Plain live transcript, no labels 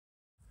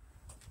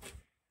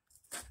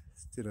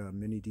Did a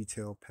mini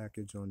detail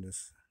package on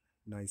this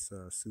nice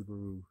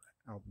Subaru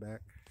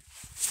Outback.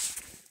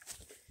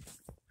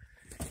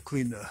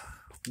 Cleaned the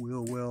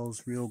wheel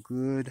wells real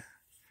good.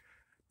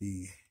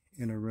 The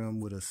inner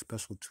rim with a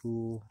special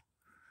tool.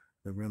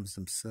 The rims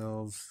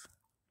themselves.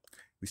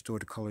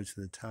 Restored the color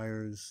to the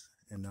tires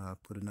and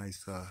put a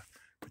nice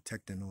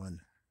protectant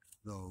on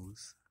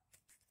those.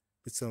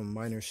 Did some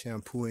minor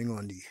shampooing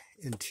on the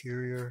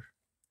interior.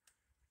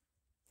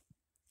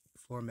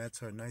 Floor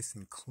mats are nice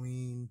and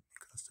clean.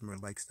 Customer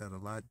likes that a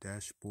lot.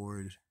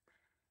 Dashboard,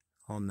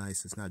 all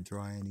nice. It's not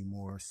dry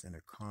anymore.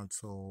 Center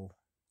console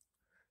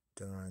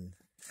done.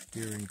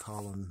 Steering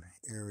column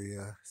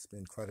area.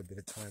 Spend quite a bit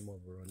of time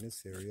over on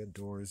this area.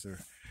 Doors are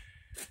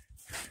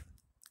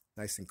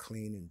nice and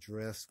clean and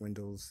dressed.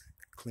 Windows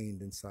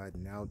cleaned inside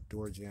and out.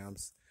 Door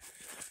jambs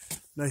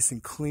nice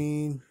and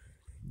clean.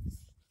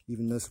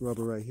 Even this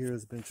rubber right here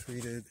has been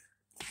treated.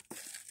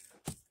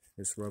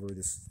 This rubber,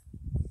 this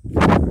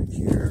right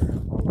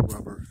here, all the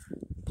rubber,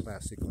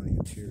 plastic on the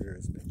interior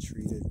has been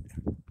treated.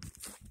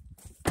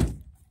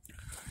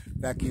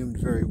 Vacuumed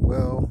very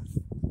well.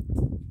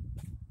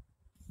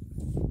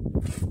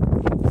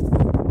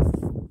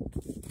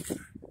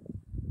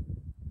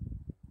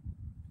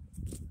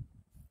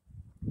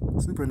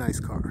 Super nice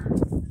car.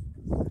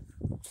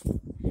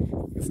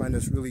 You find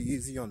us really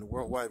easy on the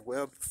World Wide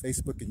Web,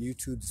 Facebook and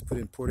YouTube. Just put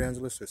in Port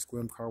Angeles or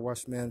Sequim Car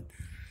Wash Man,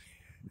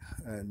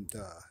 and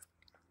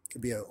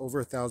could be over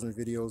 1,000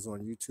 videos on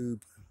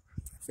YouTube.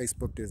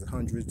 Facebook, there's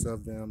hundreds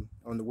of them.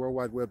 On the World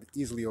Wide Web,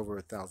 easily over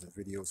 1,000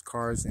 videos,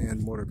 cars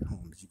and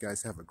motorhomes. You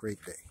guys have a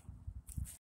great day.